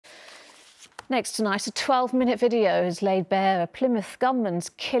Next tonight, a 12-minute video has laid bare a Plymouth gunman's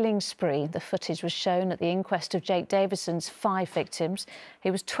killing spree. The footage was shown at the inquest of Jake Davison's 5 victims.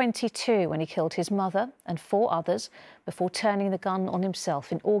 He was 22 when he killed his mother and 4 others before turning the gun on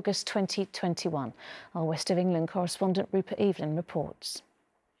himself in August 2021. Our West of England correspondent Rupert Evelyn reports.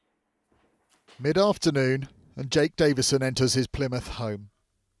 Mid-afternoon, and Jake Davison enters his Plymouth home.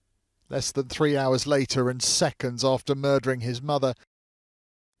 Less than 3 hours later and seconds after murdering his mother,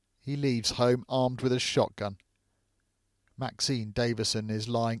 he leaves home armed with a shotgun. Maxine Davison is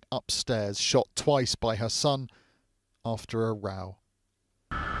lying upstairs, shot twice by her son after a row.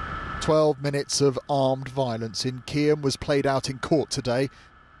 12 minutes of armed violence in Keyham was played out in court today.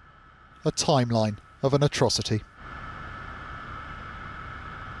 A timeline of an atrocity.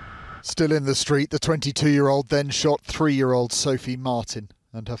 Still in the street, the 22-year-old then shot 3-year-old Sophie Martin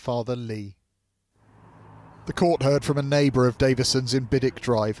and her father Lee. The court heard from a neighbour of Davison's in Biddick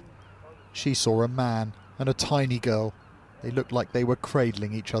Drive. She saw a man and a tiny girl. They looked like they were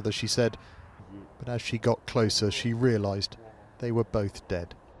cradling each other, she said. But as she got closer, she realised they were both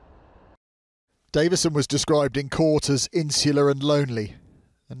dead. Davison was described in court as insular and lonely.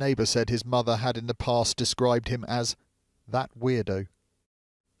 A neighbour said his mother had in the past described him as that weirdo.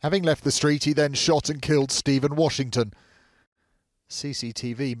 Having left the street, he then shot and killed Stephen Washington.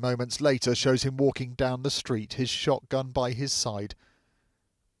 CCTV moments later shows him walking down the street, his shotgun by his side.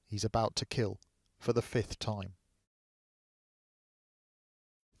 He's about to kill for the 5th time.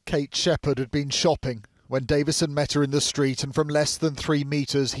 Kate Shepherd had been shopping when Davison met her in the street, and from less than 3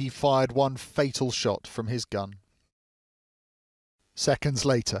 metres he fired one fatal shot from his gun. Seconds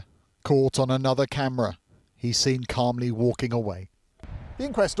later, caught on another camera, he's seen calmly walking away. The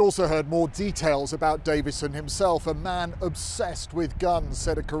inquest also heard more details about Davison himself, a man obsessed with guns,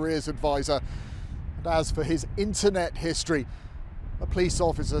 said a careers advisor. And as for his internet history, a police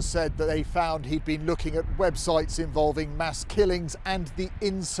officer said that they found he'd been looking at websites involving mass killings and the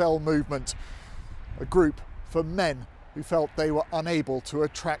incel movement, a group for men who felt they were unable to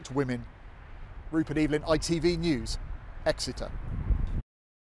attract women. Rupert Evelyn, ITV News, Exeter.